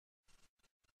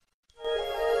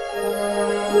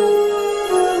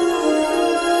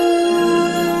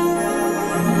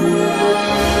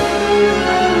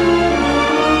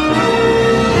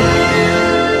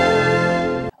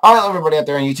Alright, everybody out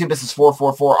there on YouTube, this is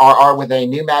 444RR with a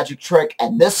new magic trick,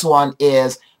 and this one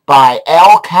is by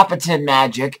El Capitan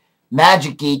Magic,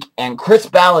 Magic Geek, and Chris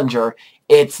Ballinger.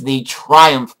 It's the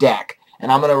Triumph deck,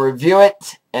 and I'm going to review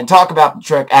it and talk about the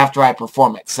trick after I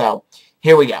perform it. So,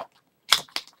 here we go.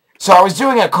 So, I was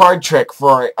doing a card trick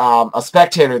for a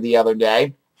spectator the other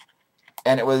day,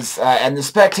 and the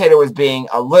spectator was being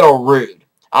a little rude.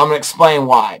 I'm going to explain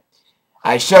why.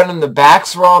 I showed him the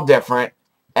backs were all different,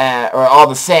 or all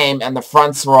the same, and the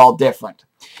fronts were all different.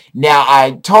 Now,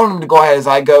 I told him to go ahead as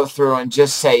I go through and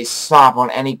just say stop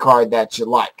on any card that you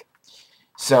like.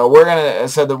 So we're gonna,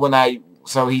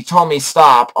 so he told me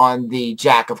stop on the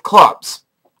Jack of Clubs.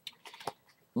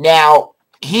 Now,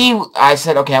 I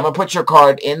said, okay, I'm gonna put your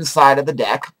card inside of the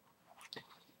deck,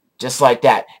 just like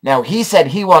that. Now, he said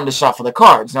he wanted to shuffle the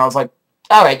cards. Now, I was like,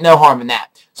 all right, no harm in that.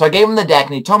 So I gave him the deck,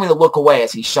 and he told me to look away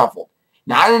as he shuffled.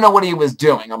 Now, I didn't know what he was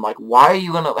doing. I'm like, why are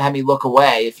you going to have me look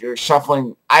away if you're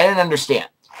shuffling? I didn't understand.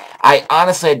 I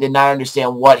honestly did not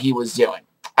understand what he was doing.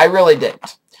 I really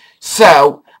didn't.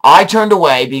 So, I turned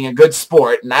away, being a good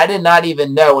sport, and I did not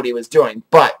even know what he was doing.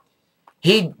 But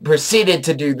he proceeded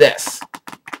to do this.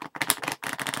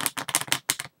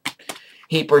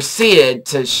 He proceeded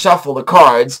to shuffle the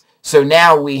cards. So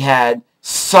now we had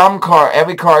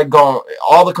every card going,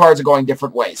 all the cards are going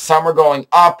different ways. Some are going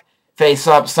up, face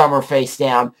up, some are face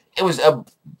down. It was a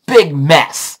big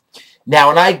mess. Now,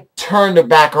 when I turned it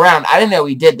back around, I didn't know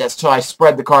he did this until I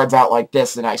spread the cards out like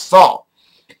this and I saw.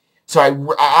 So I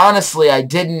honestly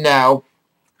didn't know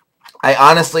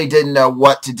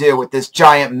what to do with this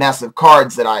giant mess of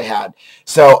cards that I had.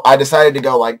 So I decided to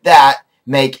go like that,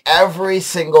 make every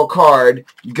single card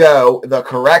go the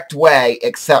correct way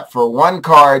except for one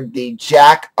card, the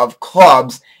Jack of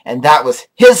Clubs, and that was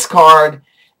his card,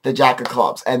 the Jack of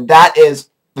Clubs, and that is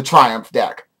the Triumph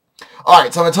deck.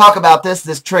 Alright, so I'm going to talk about this.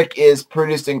 This trick is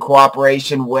produced in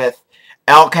cooperation with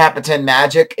El Capitan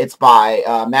Magic. It's by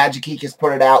Magic Geek has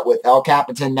put it out with El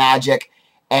Capitan Magic,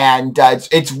 and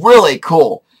it's really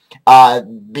cool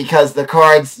because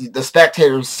the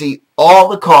spectators see all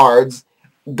the cards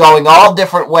going all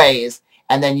different ways,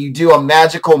 and then you do a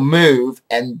magical move,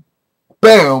 and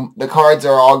boom, the cards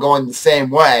are all going the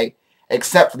same way,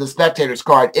 except for the spectator's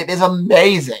card. It is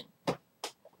amazing.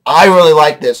 I really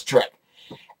like this trick.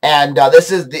 And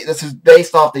this is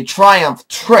based off the Triumph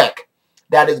trick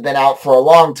that has been out for a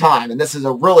long time. And this is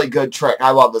a really good trick.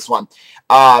 I love this one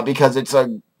because it's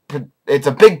a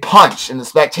big punch in the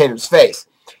spectator's face.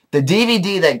 The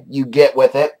DVD that you get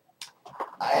with it,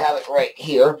 I have it right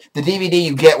here. The DVD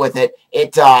you get with it,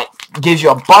 it gives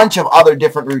you a bunch of other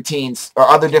different routines or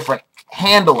other different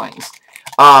handlings.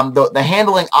 The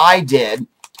handling I did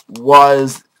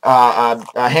was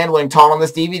handling tall on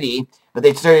this DVD, but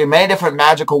they show you many different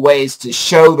magical ways to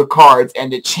show the cards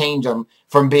and to change them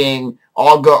from being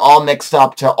all mixed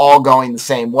up to all going the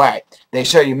same way. They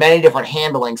show you many different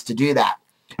handlings to do that.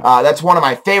 That's one of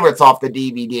my favorites off the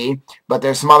DVD, but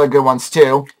there's some other good ones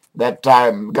too that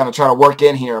I'm going to try to work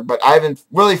in here, but I haven't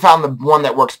really found the one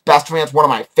that works best for me. It's one of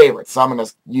my favorites, so I'm going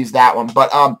to use that one.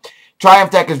 But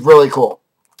Triumph deck is really cool.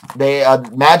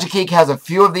 Magic Geek has a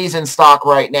few of these in stock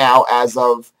right now as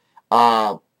of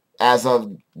the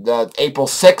April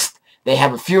 6th. They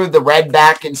have a few of the red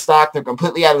back in stock. They're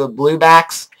completely out of the blue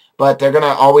backs, but they're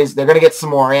gonna get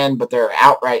some more in, but they're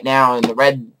out right now, and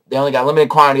they only got a limited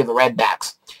quantity of the red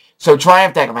backs. So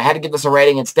Triumph deck, if I had to give this a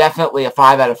rating, it's definitely a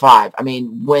 5 out of 5. I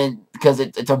mean, because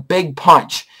it's a big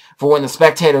punch for when the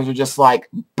spectators are just like,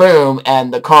 boom,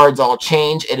 and the cards all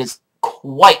change. It is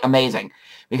quite amazing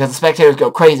because the spectators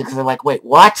go crazy because they're like, wait,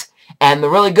 what? And the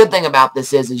really good thing about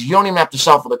this is you don't even have to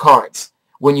shuffle the cards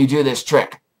when you do this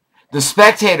trick. The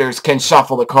spectators can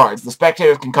shuffle the cards. The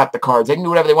spectators can cut the cards. They can do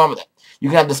whatever they want with it. You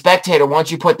can have the spectator,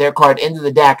 once you put their card into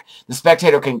the deck, the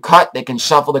spectator can cut, they can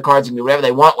shuffle the cards and do whatever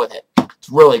they want with it. It's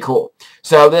really cool.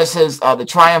 So this is the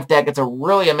Triumph deck. It's a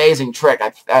really amazing trick.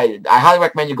 I highly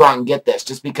recommend you go out and get this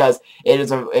just because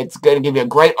it's going to give you a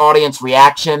great audience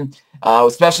reaction,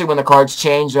 especially when the cards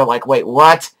change. They're like, wait,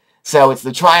 what? So it's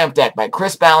the Triumph deck by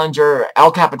Chris Ballinger,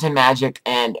 El Capitan Magic,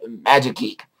 and Magic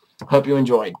Geek. Hope you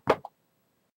enjoyed.